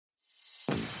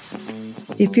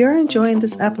If you're enjoying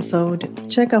this episode,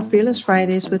 check out Fearless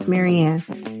Fridays with Marianne,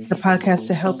 the podcast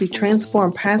to help you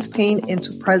transform past pain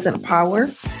into present power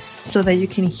so that you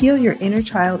can heal your inner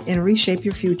child and reshape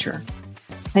your future.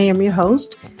 I am your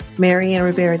host, Marianne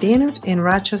Rivera-Danert in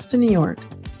Rochester, New York.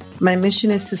 My mission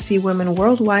is to see women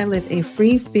worldwide live a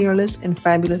free, fearless, and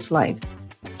fabulous life.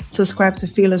 Subscribe to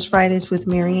Fearless Fridays with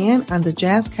Marianne on the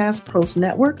Jazzcast Pros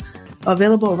Network,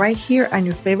 available right here on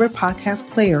your favorite podcast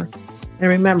player. And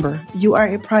remember, you are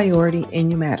a priority and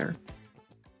you matter.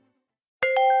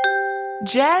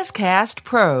 Jazzcast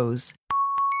Pros.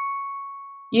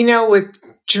 You know, with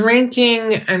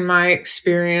drinking and my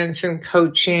experience in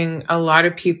coaching, a lot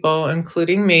of people,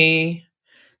 including me,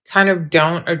 kind of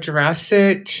don't address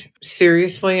it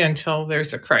seriously until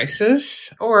there's a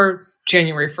crisis or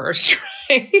January 1st,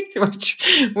 right?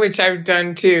 which I've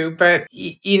done too. But,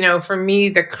 you know, for me,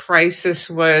 the crisis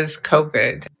was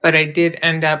COVID. But I did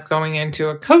end up going into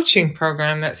a coaching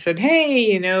program that said,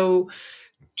 hey, you know,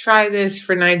 try this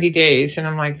for 90 days. And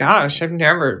I'm like, gosh, I've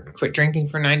never quit drinking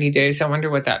for 90 days. I wonder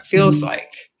what that feels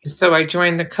like. So I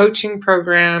joined the coaching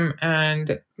program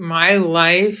and my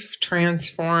life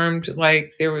transformed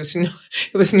like it was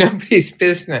nobody's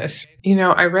business. You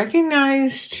know, I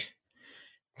recognized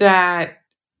that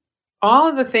all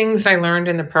of the things I learned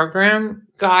in the program,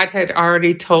 God had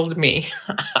already told me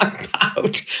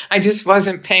about. I just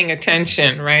wasn't paying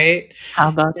attention, right? How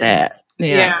about that?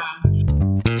 Yeah.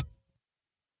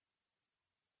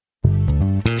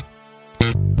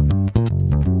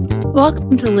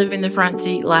 Welcome to Living the Front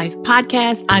Seat Life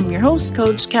podcast. I'm your host,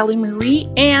 Coach Kelly Marie,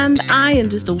 and I am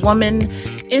just a woman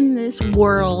in this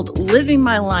world living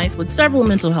my life with several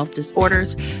mental health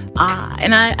disorders.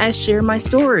 And I share my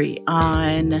story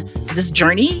on this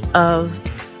journey of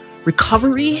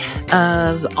recovery,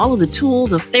 of all of the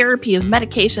tools of therapy, of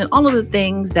medication, all of the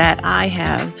things that I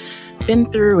have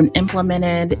been through and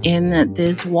implemented in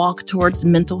this walk towards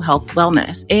mental health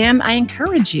wellness. And I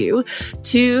encourage you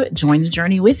to join the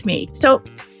journey with me. So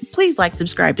please like,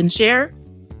 subscribe, and share.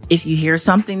 If you hear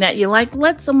something that you like,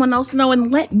 let someone else know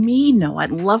and let me know.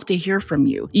 I'd love to hear from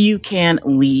you. You can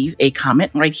leave a comment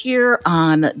right here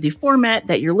on the format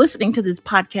that you're listening to this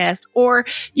podcast, or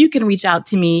you can reach out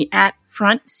to me at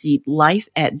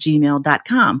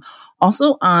frontseatlife@gmail.com.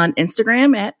 Also on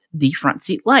Instagram at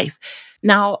thefrontseatlife.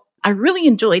 Now, I really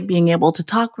enjoyed being able to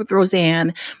talk with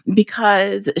Roseanne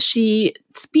because she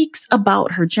speaks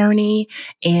about her journey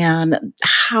and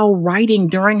how writing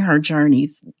during her journey,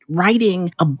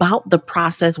 writing about the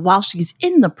process while she's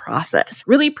in the process,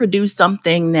 really produced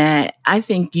something that I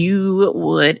think you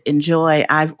would enjoy.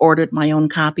 I've ordered my own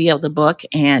copy of the book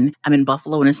and I'm in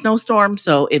Buffalo in a snowstorm,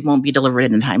 so it won't be delivered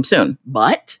anytime soon.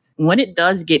 But when it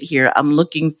does get here, I'm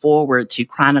looking forward to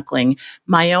chronicling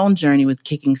my own journey with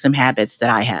kicking some habits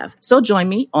that I have. So join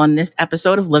me on this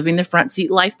episode of Living the Front Seat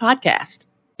Life podcast.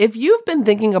 If you've been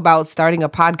thinking about starting a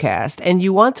podcast and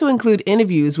you want to include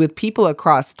interviews with people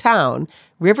across town,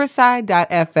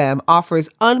 Riverside.fm offers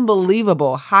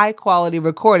unbelievable high-quality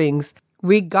recordings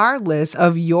regardless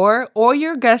of your or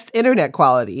your guest internet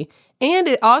quality. And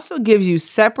it also gives you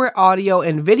separate audio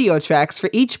and video tracks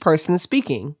for each person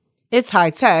speaking. It's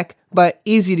high-tech, but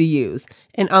easy to use.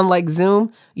 And unlike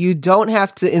Zoom, you don't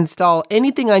have to install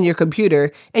anything on your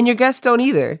computer, and your guests don't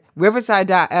either.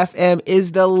 Riverside.fm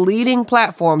is the leading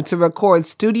platform to record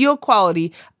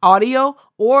studio-quality audio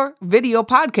or video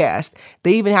podcast.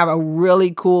 They even have a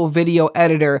really cool video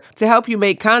editor to help you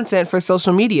make content for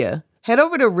social media. Head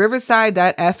over to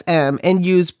riverside.fm and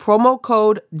use promo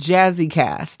code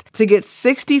JazzyCast to get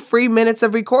 60 free minutes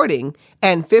of recording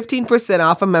and 15%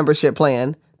 off a membership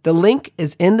plan. The link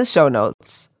is in the show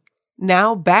notes.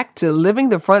 Now back to Living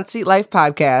the Front Seat Life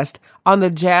podcast on the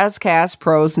Jazzcast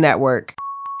Pros Network.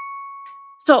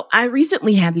 So I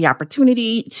recently had the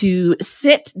opportunity to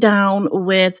sit down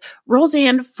with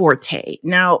Roseanne Forte.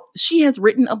 Now, she has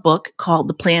written a book called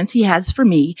The Plans He Has for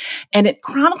Me, and it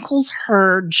chronicles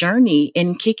her journey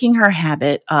in kicking her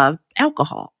habit of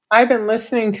alcohol. I've been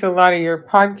listening to a lot of your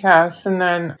podcasts, and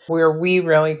then where we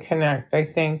really connect, I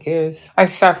think, is I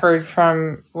suffered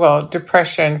from,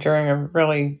 depression during a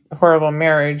really horrible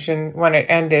marriage. And when it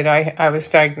ended, I was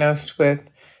diagnosed with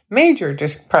major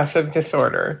depressive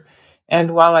disorder.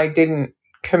 And while I didn't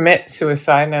commit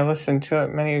suicide, and I listened to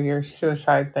many of your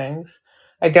suicide things,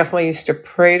 I definitely used to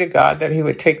pray to God that he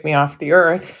would take me off the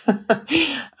earth.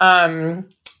 I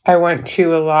went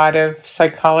to a lot of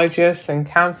psychologists and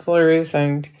counselors,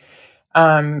 and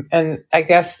I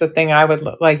guess the thing I would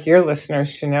like your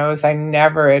listeners to know is I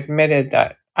never admitted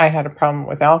that I had a problem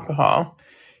with alcohol,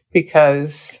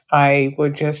 because I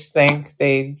would just think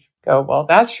they'd go, well,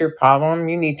 that's your problem.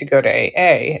 You need to go to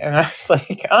AA. And I was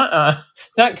like,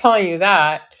 not telling you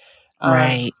that.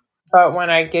 Right. But when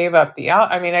I gave up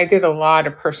I did a lot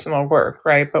of personal work,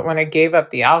 right? But when I gave up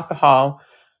the alcohol,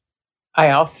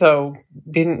 I also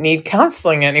didn't need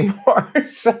counseling anymore.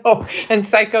 And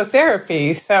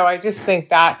psychotherapy. So I just think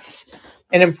that's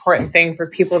an important thing for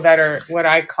people that are what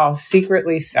I call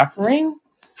secretly suffering,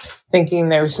 thinking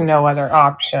there's no other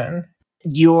option.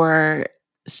 Your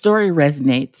story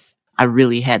resonates. I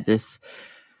really had this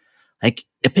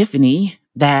epiphany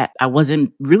that I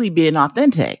wasn't really being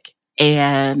authentic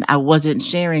and I wasn't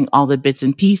sharing all the bits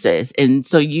and pieces. And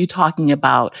so you talking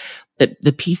about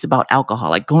the piece about alcohol,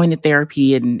 like going to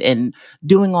therapy and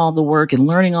doing all the work and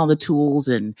learning all the tools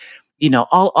and,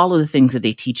 all of the things that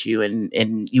they teach you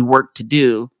and you work to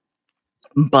do.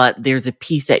 But there's a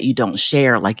piece that you don't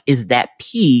share. Like, is that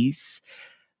piece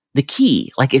the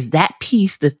key? Like, is that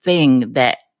piece the thing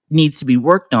that needs to be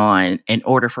worked on in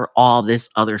order for all this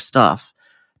other stuff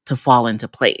to fall into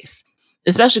place?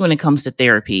 Especially when it comes to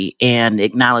therapy and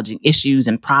acknowledging issues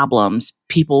and problems,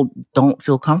 people don't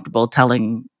feel comfortable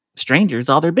telling strangers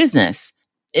all their business.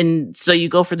 And so you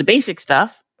go for the basic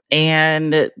stuff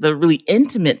and the really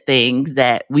intimate things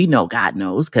that we know God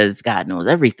knows, because God knows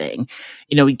everything,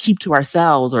 we keep to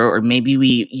ourselves, or maybe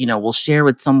we, we'll share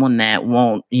with someone that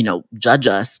won't, judge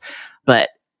us, but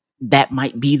that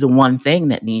might be the one thing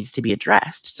that needs to be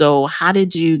addressed. So how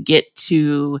did you get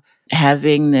to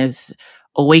having this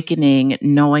awakening,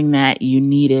 knowing that you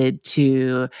needed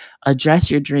to address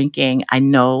your drinking? I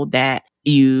know that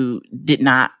you did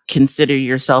not consider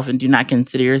yourself and do not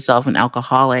consider yourself an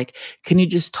alcoholic. Can you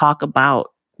just talk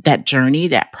about that journey,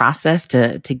 that process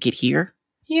to get here?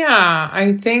 Yeah,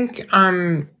 I think,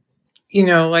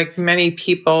 like many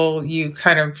people, you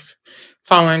kind of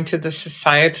fall into the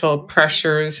societal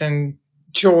pressures and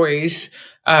joys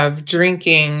of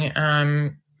drinking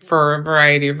for a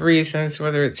variety of reasons,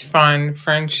 whether it's fun,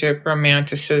 friendship,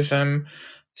 romanticism,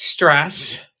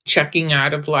 stress, checking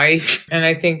out of life. And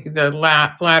I think the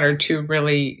latter two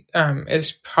really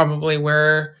is probably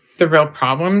where the real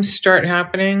problems start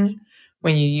happening,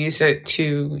 when you use it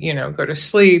to, go to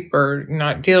sleep or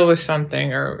not deal with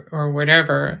something or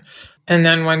whatever. And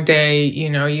then one day,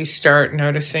 you start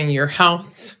noticing your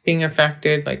health being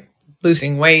affected, like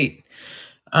losing weight.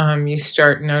 You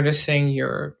start noticing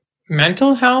your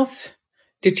mental health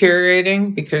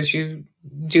deteriorating because you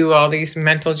do all these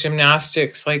mental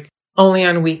gymnastics, like only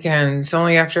on weekends,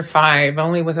 only after 5,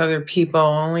 only with other people,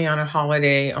 only on a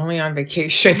holiday, only on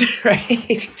vacation,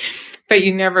 right? But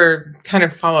you never kind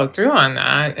of follow through on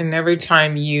that. And every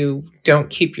time you don't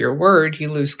keep your word,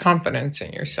 you lose confidence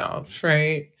in yourself,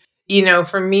 right?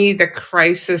 For me, the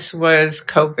crisis was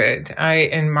COVID.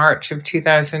 In March of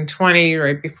 2020,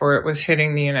 right before it was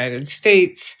hitting the United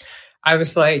States, I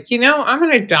was like, I'm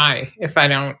going to die if I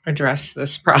don't address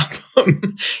this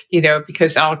problem,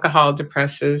 because alcohol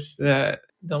depresses the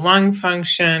lung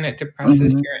function, it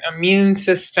depresses your immune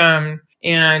system.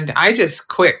 And I just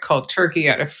quit cold turkey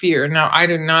out of fear. Now, I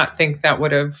do not think that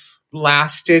would have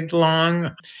lasted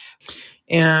long.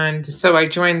 And so I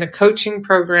joined the coaching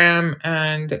program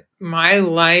and my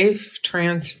life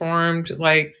transformed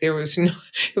like it was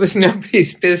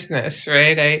nobody's business,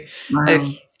 right? I had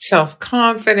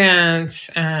self-confidence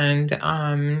and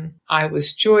I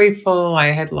was joyful.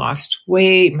 I had lost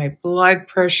weight. My blood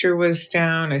pressure was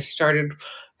down. I started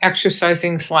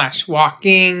exercising /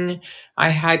 walking. I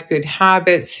had good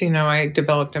habits. I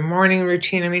developed a morning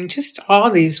routine. Just all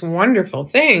these wonderful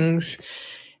things.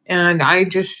 And I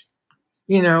just,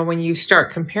 when you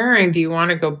start comparing, do you want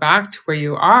to go back to where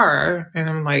you are? And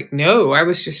I'm like, no, I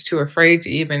was just too afraid to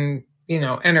even,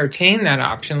 entertain that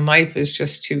option. Life is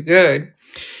just too good.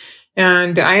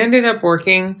 And I ended up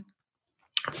working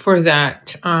for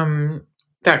that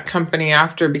company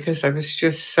after, because I was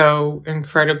just so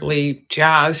incredibly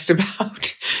jazzed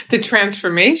about the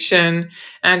transformation.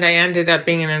 And I ended up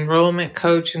being an enrollment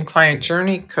coach and client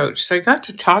journey coach. So I got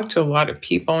to talk to a lot of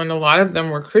people, and a lot of them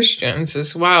were Christians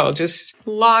as well. Just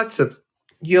lots of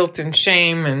guilt and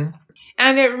shame.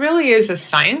 And it really is a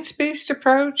science-based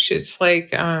approach. It's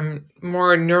like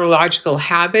more neurological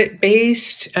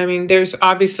habit-based. There's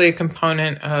obviously a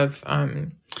component of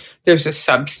there's a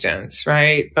substance,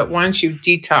 right? But once you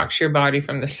detox your body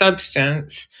from the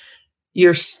substance,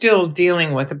 you're still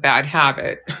dealing with a bad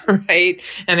habit, right?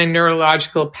 And a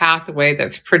neurological pathway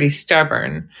that's pretty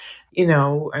stubborn.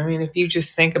 If you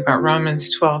just think about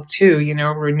Romans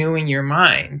 12:2, renewing your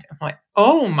mind. I'm like,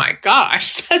 oh my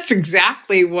gosh, that's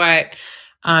exactly what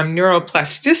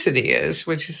neuroplasticity is,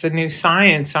 which is a new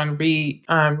science on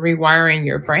rewiring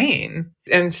your brain.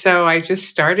 And so I just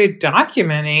started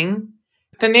documenting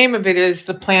The name of it is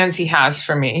The Plans He Has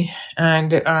for Me.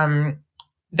 And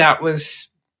that was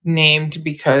named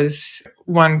because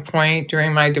one point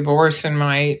during my divorce and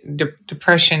my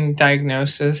depression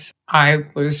diagnosis, I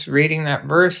was reading that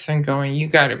verse and going, you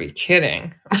got to be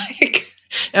kidding. Like,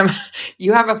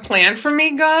 you have a plan for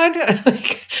me, God?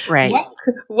 Like, Right.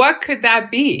 What could that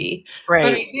be? Right.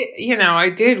 But I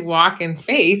did walk in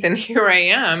faith, and here I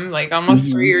am, like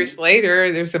almost 3 years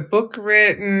later. There's a book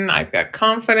written. I've got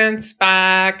confidence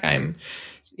back.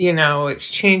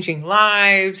 It's changing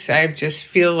lives. I just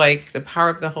feel like the power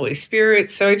of the Holy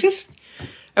Spirit. So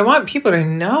I want people to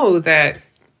know that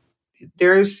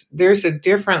there's a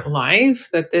different life,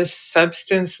 that this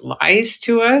substance lies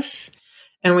to us.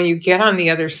 And when you get on the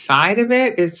other side of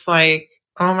it, it's like,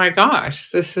 oh my gosh,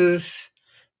 this is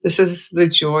the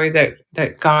joy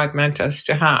that God meant us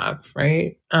to have,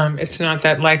 right? It's not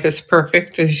that life is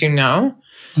perfect, as you know.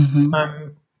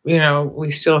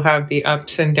 We still have the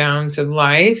ups and downs of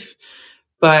life,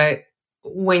 but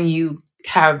when you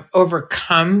have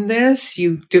overcome this,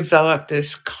 you develop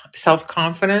this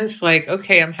self-confidence, like,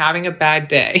 okay, I'm having a bad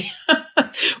day.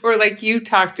 Or like you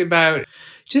talked about,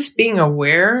 just being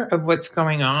aware of what's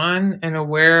going on and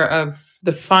aware of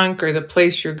the funk or the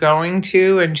place you're going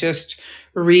to and just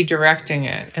redirecting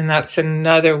it. And that's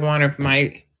another one of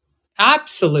my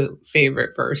absolute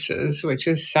favorite verses, which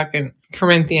is 2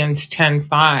 Corinthians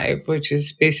 10:5, which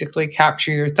is basically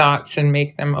capture your thoughts and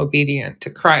make them obedient to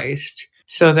Christ.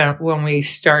 So that when we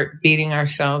start beating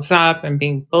ourselves up and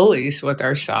being bullies with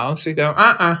ourselves, we go,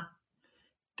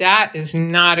 that is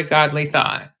not a godly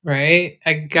thought, right?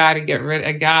 I gotta get rid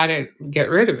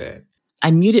of it. I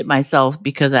muted myself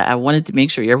because I wanted to make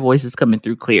sure your voice is coming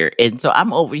through clear. And so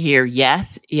I'm over here.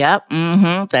 Yes. Yep.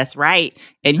 That's right.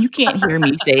 And you can't hear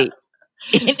me say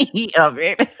any of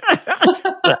it.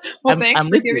 Well, thanks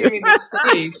for giving me the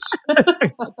stage.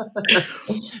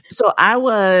 So I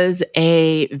was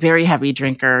a very heavy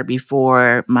drinker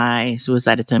before my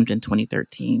suicide attempt in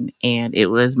 2013. And it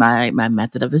was my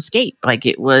method of escape. Like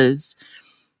it was,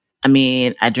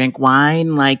 I drank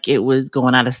wine like it was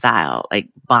going out of style, like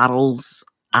bottles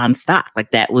on stock.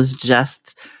 Like that was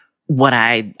just what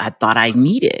I thought I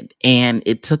needed. And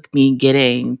it took me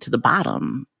getting to the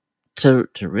bottom to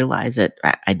realize that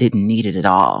I didn't need it at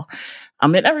all.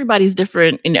 And everybody's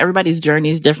different and everybody's journey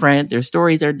is different. Their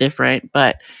stories are different,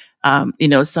 but,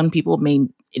 some people may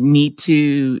need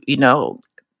to,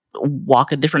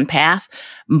 walk a different path.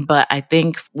 But I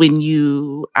think when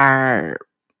you are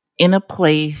in a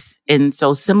place, and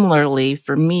so similarly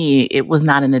for me, it was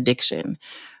not an addiction.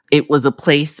 It was a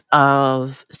place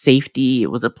of safety.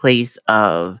 It was a place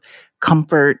of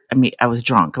comfort. I was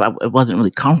drunk. It wasn't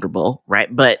really comfortable, right?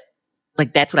 But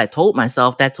like, that's what I told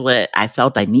myself. That's what I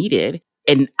felt I needed.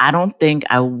 And I don't think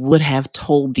I would have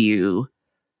told you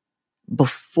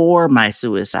before my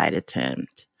suicide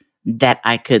attempt that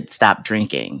I could stop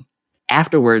drinking.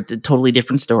 Afterwards, a totally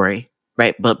different story,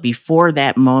 right? But before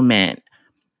that moment,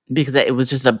 because it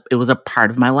was a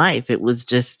part of my life. It was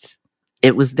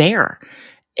there.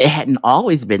 It hadn't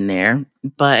always been there,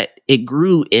 but it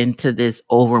grew into this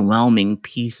overwhelming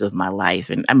piece of my life.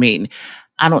 And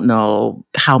I don't know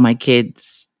how my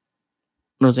kids,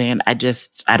 Roseanne, I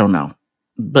don't know,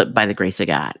 but by the grace of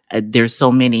God, there's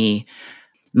so many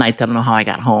nights. I don't know how I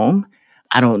got home.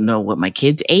 I don't know what my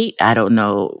kids ate. I don't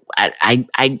know.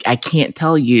 I can't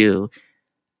tell you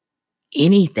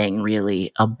anything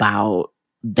really about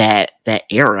that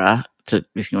era,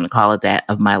 if you want to call it that,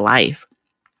 of my life.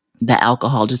 The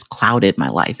alcohol just clouded my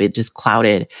life. It just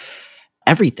clouded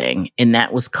everything. And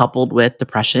that was coupled with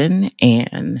depression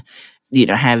and,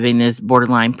 having this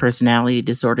borderline personality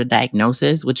disorder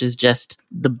diagnosis, which is just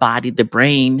the body, the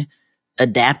brain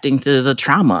adapting to the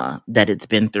trauma that it's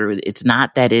been through. It's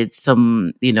not that it's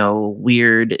some,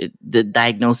 weird, the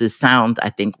diagnosis sounds, I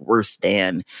think, worse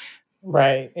than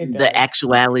right. The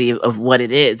actuality of what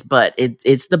it is, but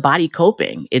it's the body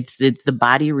coping. It's the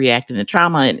body reacting to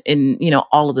trauma and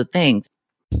all of the things.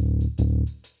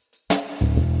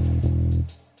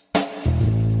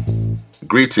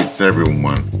 Greetings,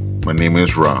 everyone. My name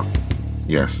is Rob.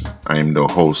 Yes, I am the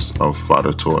host of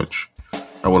Father Torch.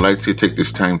 I would like to take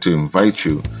this time to invite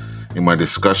you in my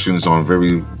discussions on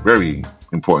very, very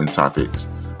important topics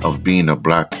of being a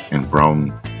Black and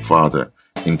brown father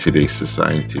in today's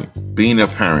society. Being a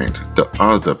parent, the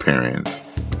other parent,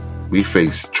 we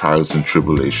face trials and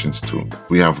tribulations too.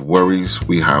 We have worries,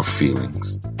 we have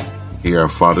feelings. Here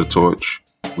at Father Torch,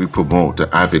 we promote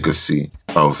the advocacy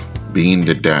of being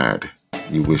the dad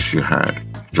you wish you had.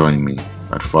 Join me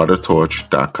at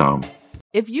fathertorch.com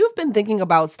If you've been thinking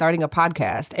about starting a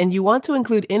podcast and you want to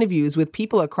include interviews with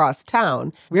people across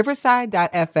town,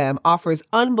 Riverside.fm offers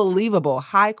unbelievable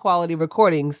high-quality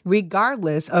recordings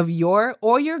regardless of your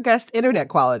or your guest internet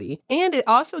quality. And it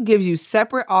also gives you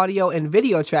separate audio and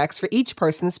video tracks for each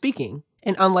person speaking.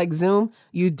 And unlike Zoom,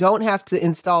 you don't have to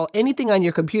install anything on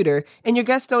your computer, and your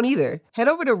guests don't either. Head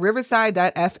over to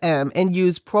Riverside.fm and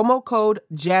use promo code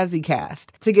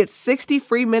JazzyCast to get 60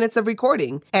 free minutes of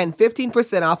recording and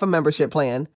 15% off a membership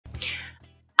plan.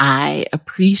 I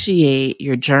appreciate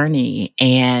your journey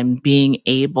and being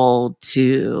able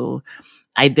to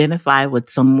identify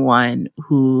with someone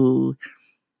who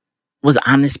was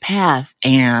on this path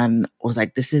and was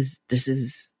like, this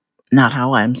is not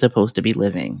how I'm supposed to be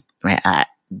living, right?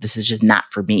 This is just not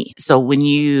for me. So when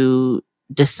you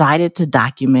decided to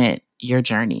document your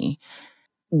journey,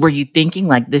 were you thinking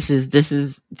like, this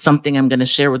is something I'm going to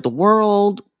share with the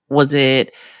world? Was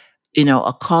it,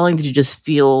 a calling? Did you just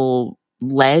feel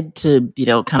led to,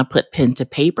 kind of put pen to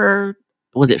paper?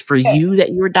 Was it for you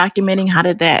that you were documenting? How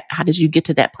did you get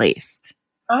to that place?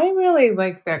 I really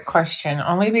like that question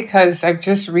only because I've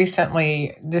just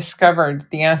recently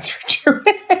discovered the answer to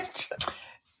it.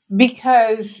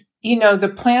 Because,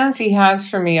 the plans he has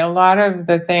for me, a lot of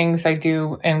the things I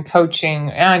do in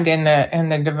coaching and in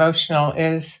the devotional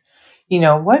is,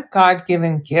 what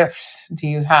God-given gifts do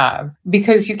you have?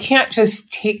 Because you can't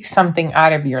just take something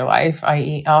out of your life,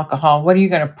 i.e. alcohol. What are you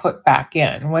going to put back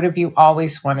in? What have you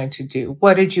always wanted to do?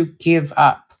 What did you give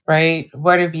up, right?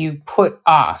 What have you put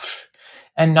off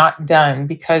and not done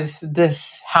because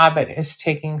this habit is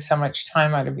taking so much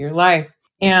time out of your life?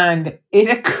 And it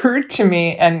occurred to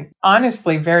me, and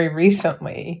honestly, very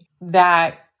recently,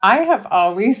 that I have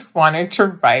always wanted to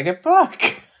write a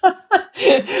book.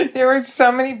 There were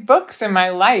so many books in my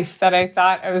life that I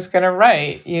thought I was going to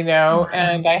write,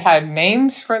 and I had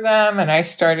names for them and I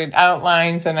started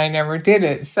outlines and I never did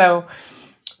it. So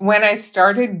when I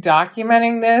started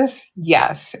documenting this,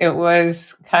 yes, it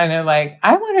was kind of like,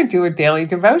 I want to do a daily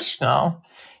devotional.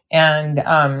 And,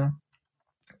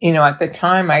 at the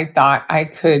time I thought I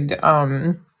could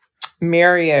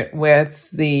marry it with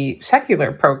the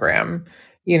secular program,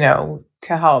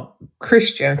 to help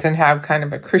Christians and have kind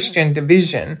of a Christian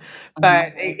division.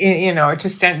 But, it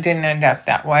just didn't end up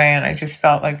that way. And I just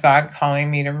felt like God calling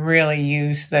me to really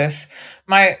use this.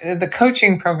 The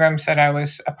coaching programs that I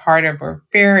was a part of were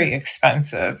very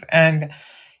expensive. And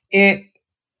it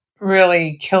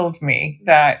really killed me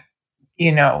that,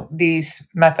 these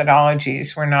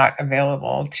methodologies were not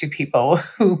available to people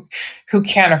who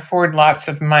can't afford lots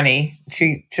of money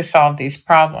to solve these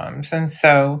problems. And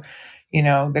so,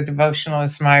 the devotional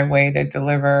is my way to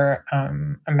deliver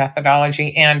a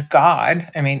methodology and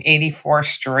God. 84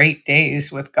 straight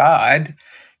days with God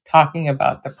talking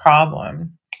about the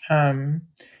problem.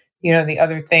 The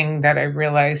other thing that I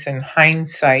realized in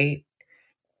hindsight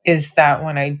is that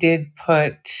when I did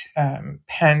put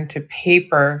pen to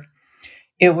paper,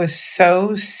 it was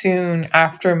so soon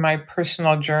after my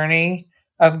personal journey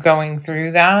of going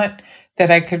through that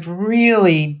I could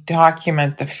really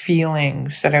document the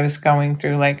feelings that I was going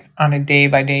through, like on a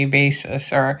day-by-day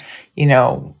basis, or,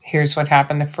 here's what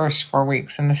happened the first 4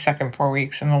 weeks and the second 4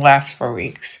 weeks and the last 4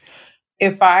 weeks.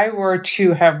 If I were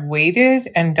to have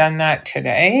waited and done that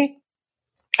today,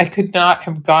 I could not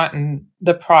have gotten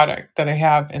the product that I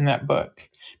have in that book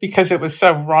because it was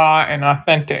so raw and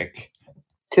authentic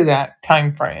to that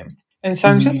time frame. And so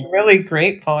I'm just really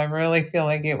grateful. I really feel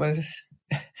like it was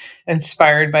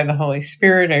inspired by the Holy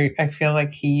Spirit. I feel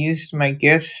like he used my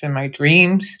gifts and my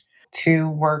dreams to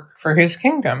work for his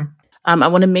kingdom. I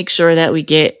want to make sure that we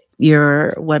get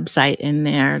your website in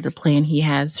there, the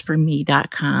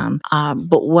planhehasforme.com.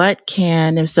 But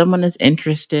if someone is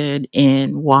interested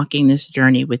in walking this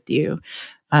journey with you,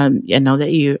 I know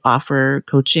that you offer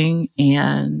coaching,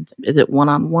 and is it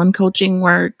one-on-one coaching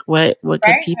work? What could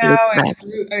people expect?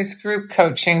 It's group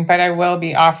coaching, but I will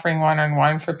be offering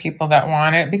one-on-one for people that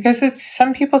want it, because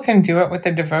some people can do it with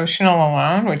the devotional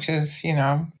alone, which is,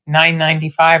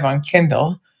 $9.95 on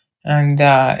Kindle. And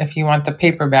if you want the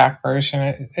paperback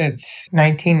version, it's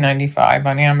 $19.95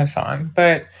 on Amazon.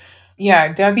 But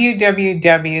yeah,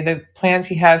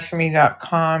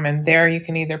 www.theplansehasforme.com, and there you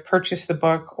can either purchase the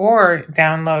book or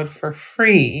download for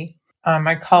free.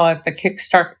 I call it the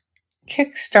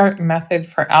Kickstart Method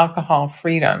for Alcohol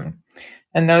Freedom.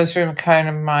 And those are kind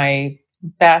of my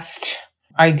best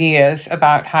ideas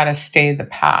about how to stay the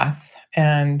path.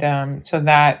 And so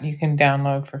that you can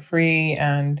download for free.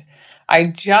 And I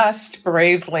just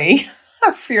bravely,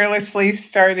 fearlessly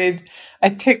started a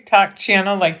TikTok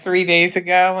channel like 3 days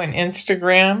ago, and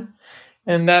Instagram.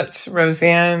 And that's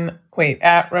Roseanne,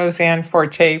 at Roseanne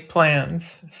Forte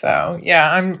Plans. So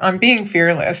yeah, I'm being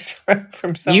fearless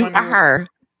from You someone who, are.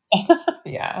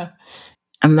 yeah.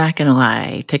 I'm not going to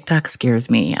lie. TikTok scares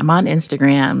me. I'm on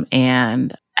Instagram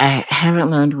and I haven't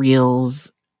learned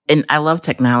Reels. And I love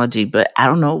technology, but I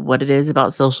don't know what it is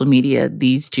about social media.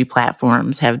 These two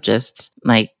platforms have just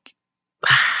like,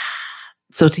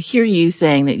 so to hear you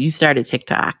saying that you started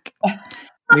TikTok,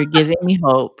 you're giving me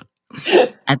hope.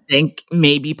 I think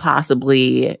maybe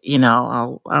possibly,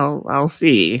 I'll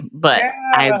see, but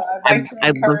Yeah, well, I'd like to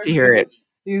I'd love to encourage hear you to it.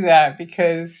 do that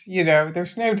because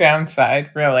there's no downside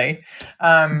really.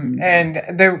 Mhm.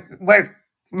 And what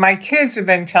my kids have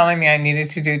been telling me I needed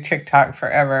to do TikTok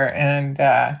forever, and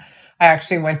I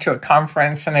actually went to a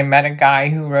conference and I met a guy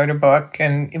who wrote a book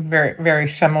and very very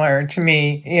similar to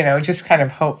me, just kind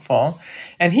of hopeful.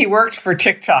 And he worked for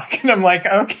TikTok, and I'm like,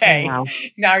 okay, Wow.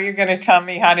 now you're going to tell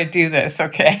me how to do this,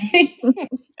 okay?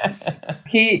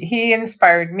 He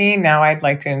inspired me. Now I'd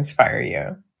like to inspire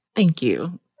you. Thank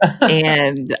you.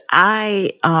 And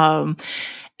I am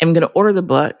going to order the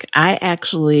book.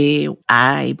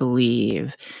 I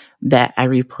believe that I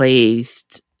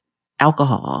replaced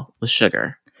alcohol with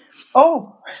sugar.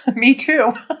 Oh, me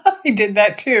too. I did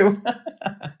that too.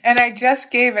 And I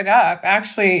just gave it up.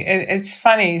 Actually, it's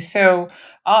funny. So,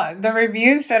 the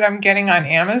reviews that I'm getting on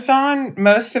Amazon,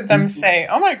 most of them Mhm. say,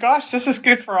 oh my gosh, this is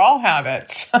good for all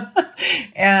habits.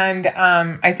 And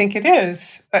I think it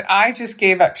is. But I just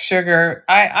gave up sugar.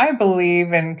 I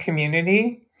believe in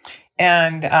community.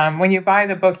 And when you buy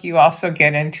the book, you also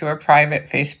get into a private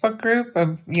Facebook group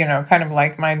of, kind of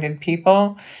like minded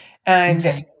people. And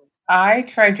Okay. I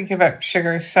tried to give up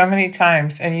sugar so many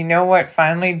times, and you know what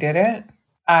finally did it?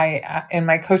 In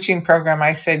my coaching program,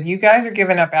 I said, "You guys are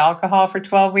giving up alcohol for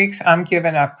 12 weeks. I'm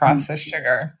giving up processed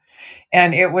sugar."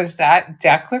 And it was that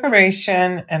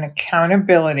declaration and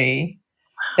accountability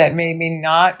that made me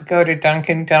not go to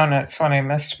Dunkin' Donuts when I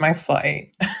missed my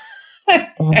flight.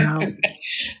 Wow.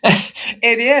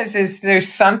 It is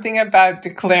there's something about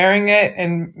declaring it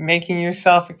and making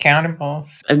yourself accountable.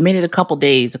 I've made it a couple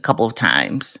days, a couple of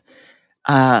times.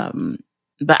 Um,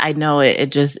 but I know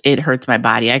it hurts my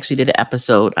body. I actually did an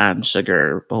episode on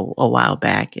sugar a while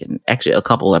back, and actually a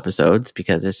couple episodes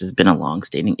because this has been a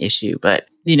long-standing issue. But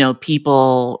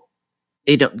people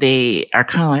they are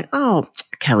kind of like, oh,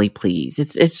 Kelly, please,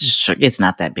 it's just sugar. It's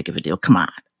not that big of a deal. Come on,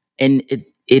 and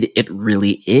it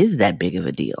really is that big of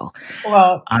a deal.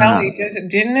 Well, Um, Kelly,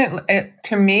 didn't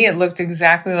to me, it looked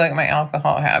exactly like my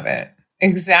alcohol habit.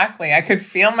 Exactly. I could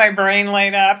feel my brain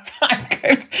light up.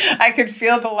 I could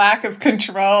feel the lack of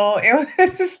control.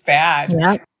 It was bad.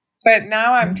 yeah. But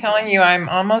now I'm telling you, I'm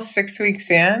almost 6 weeks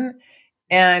in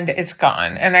and it's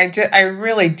gone. And I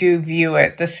really do view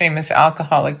it the same as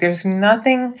alcohol. Like there's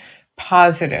nothing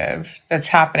positive that's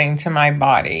happening to my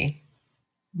body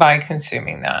by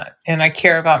consuming that. And I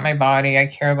care about my body. I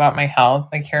care about my health.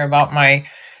 I care about my,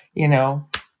 you know,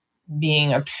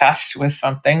 being obsessed with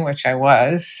something, which I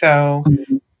was. So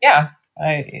yeah,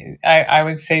 I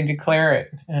would say declare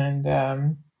it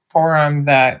and forum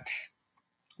that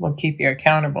will keep you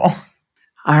accountable.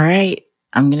 All right,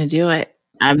 I'm going to do it.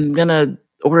 I'm going to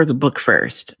order the book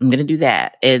first. I'm going to do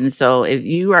that. And so if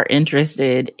you are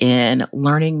interested in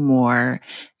learning more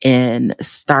in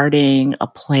starting a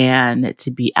plan to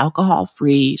be alcohol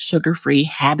free, sugar free,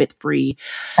 habit free,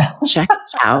 check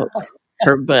out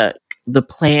her book. The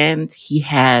plan he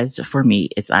has for me.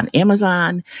 It's on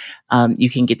Amazon.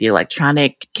 You can get the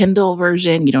electronic Kindle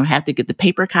version. You don't have to get the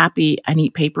paper copy. I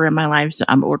need paper in my life, so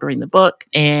I'm ordering the book.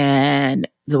 And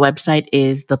the website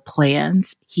is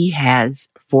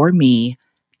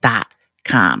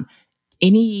theplansheHasForMe.com.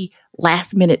 Any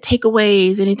last minute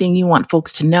takeaways? Anything you want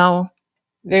folks to know?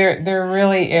 There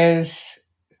really is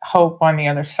hope on the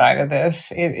other side of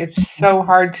this. It's so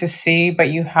hard to see, but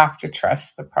you have to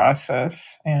trust the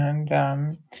process. And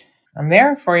I'm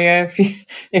there for you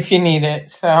if you need it.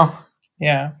 So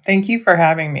yeah, thank you for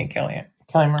having me, Kelly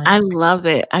Marie. I love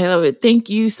it. I love it. Thank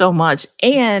you so much.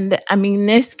 And I mean,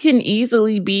 this can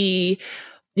easily be,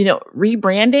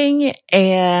 rebranding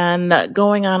and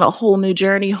going on a whole new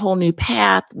journey, whole new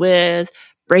path with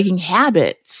breaking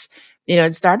habits.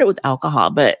 It started with alcohol,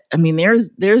 but I mean,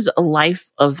 there's a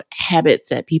life of habits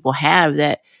that people have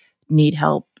that need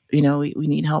help. We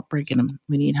need help breaking them.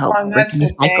 We need help Well, and that's breaking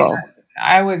the the thing. cycle.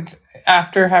 I would,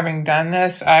 after having done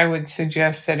this, I would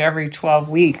suggest that every 12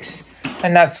 weeks,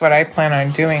 and that's what I plan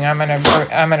on doing. I'm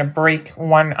gonna break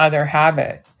one other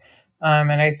habit,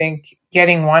 and I think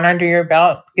getting one under your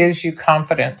belt gives you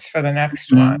confidence for the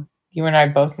next one. Mhm. You and I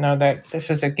both know that this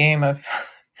is a game of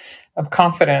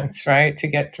confidence, right? To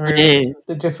get It through is.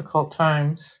 the difficult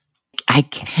times. I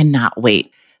cannot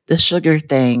wait. The sugar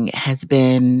thing it's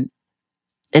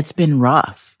been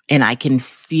rough, and I can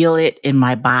feel it in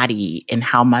my body and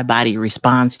how my body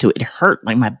responds to it. It hurt.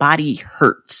 Like, my body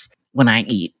hurts when I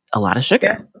eat a lot of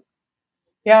sugar.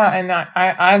 Yeah. And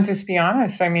I'll just be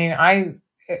honest. I mean,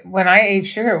 when I ate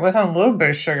sugar, it wasn't a little bit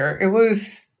of sugar. It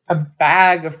was a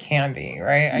bag of candy,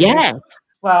 right?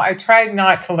 I tried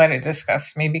not to let it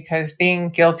disgust me, because being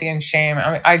guilty and shame,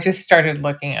 I just started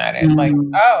looking at it like,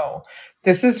 oh,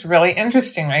 this is really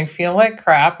interesting. I feel like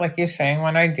crap, like you're saying,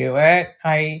 when I do it.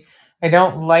 I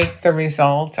don't like the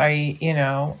result.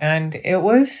 And it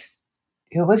was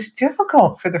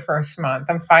difficult for the first month.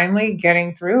 I'm finally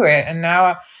getting through it. And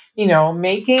now,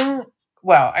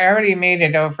 I already made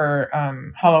it over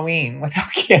Halloween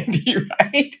without candy,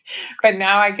 right? But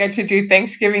now I get to do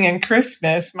Thanksgiving and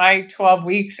Christmas. My 12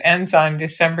 weeks ends on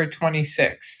December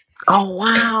 26th. Oh,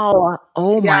 wow.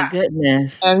 Oh, my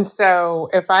goodness. And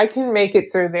so if I can make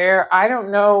it through there, I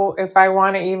don't know if I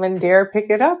want to even dare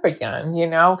pick it up again,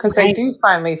 because I do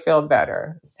finally feel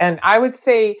better. And I would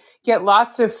say get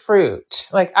lots of fruit.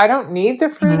 Like, I don't need the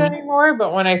fruit anymore,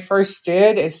 but when I first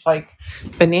did, it's like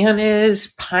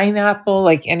bananas, pineapple,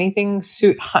 like anything.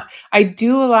 I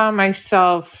do allow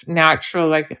myself natural,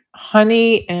 like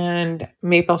honey and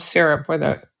maple syrup were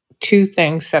the two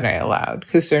things that I allowed,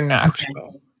 because they're natural.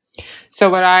 Okay. So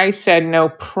what I said, no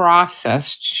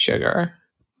processed sugar.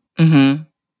 Mm-hmm.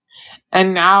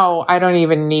 And now I don't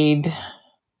even need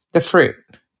the fruit.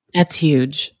 That's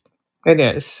huge. It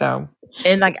is. So.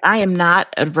 And like, I am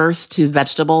not adverse to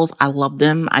vegetables. I love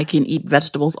them. I can eat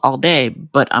vegetables all day,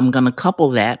 but I'm going to couple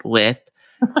that with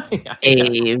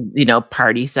a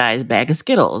party size bag of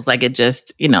Skittles. Like, it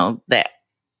just, that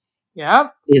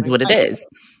is what it is.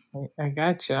 I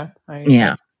gotcha. I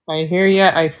hear you.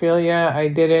 I feel you. I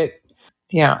did it.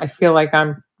 Yeah, I feel like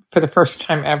I'm, for the first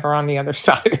time ever, on the other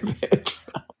side of it.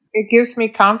 So it gives me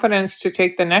confidence to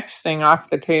take the next thing off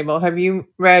the table. Have you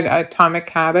read Atomic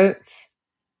Habits?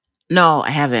 No,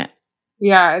 I haven't.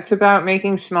 Yeah, it's about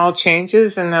making small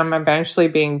changes and them eventually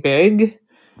being big.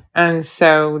 And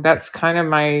so that's kind of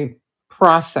my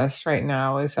process right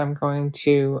now, is I'm going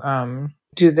to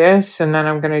do this, and then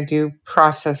I'm going to do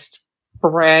processed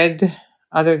bread,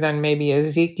 other than maybe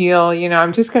Ezekiel.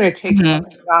 I'm just going to take it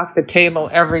off the table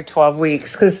every 12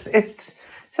 weeks, because it's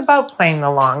about playing the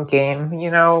long game. We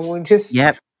just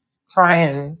try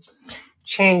and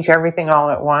change everything all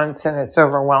at once, and it's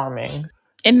overwhelming.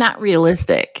 And not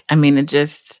realistic. I mean, it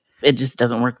just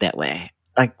doesn't work that way.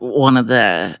 Like, one of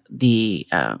the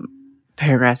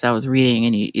paragraphs I was reading,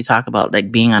 and you talk about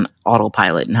like being on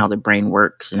autopilot and how the brain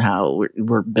works and how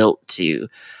we're built to,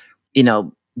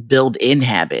 build in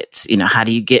habits. How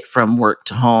do you get from work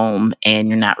to home and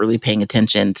you're not really paying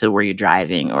attention to where you're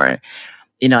driving, or,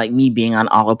 like me being on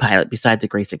autopilot, besides the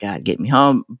grace of God, get me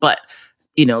home, but,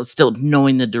 still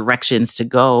knowing the directions to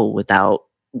go without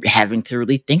having to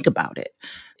really think about it.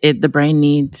 The brain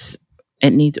needs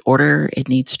order. It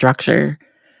needs structure.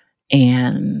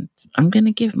 And I'm going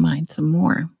to give mine some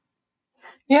more.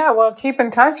 Yeah. Well, keep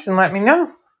in touch and let me know.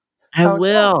 I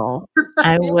will.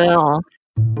 I will.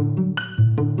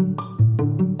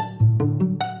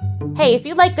 Hey, if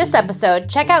you like this episode,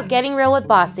 check out Getting Real with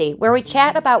Bossy, where we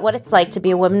chat about what it's like to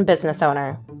be a woman business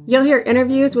owner. You'll hear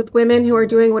interviews with women who are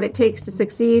doing what it takes to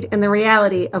succeed and the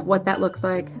reality of what that looks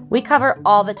like. We cover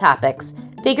all the topics,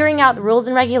 figuring out the rules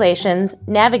and regulations,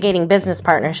 navigating business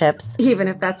partnerships, even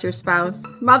if that's your spouse,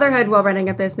 motherhood while running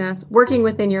a business, working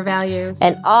within your values,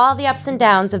 and all the ups and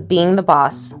downs of being the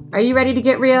boss. Are you ready to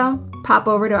get real? Pop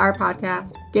over to our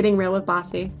podcast, Getting Real with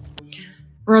Bossy.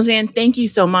 Roseanne, thank you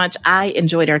so much. I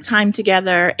enjoyed our time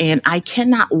together, and I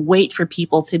cannot wait for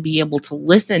people to be able to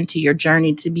listen to your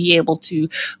journey, to be able to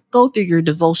go through your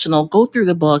devotional, go through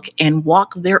the book, and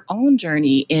walk their own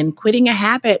journey in quitting a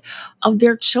habit of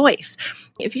their choice.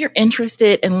 If you're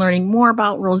interested in learning more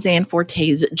about Roseanne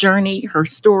Forte's journey, her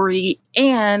story,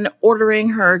 and ordering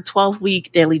her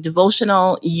 12-week daily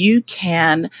devotional, you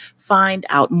can find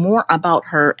out more about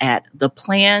her at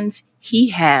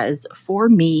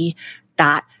theplansheHasForMe.com.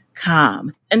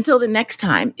 Until the next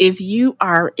time, if you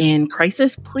are in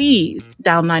crisis, please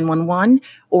dial 911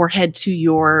 or head to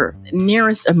your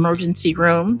nearest emergency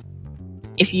room.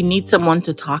 If you need someone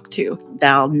to talk to,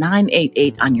 dial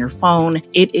 988 on your phone.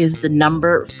 It is the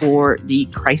number for the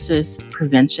crisis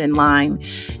prevention line.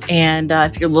 And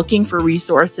if you're looking for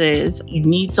resources, you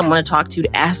need someone to talk to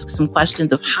ask some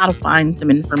questions of how to find some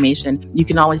information, you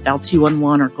can always dial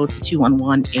 211 or go to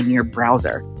 211 in your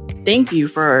browser. Thank you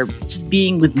for just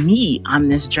being with me on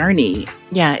this journey.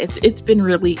 Yeah, it's been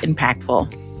really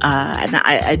impactful. And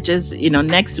I just,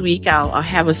 next week I'll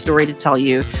have a story to tell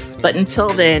you. But until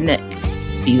then,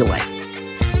 Be the light.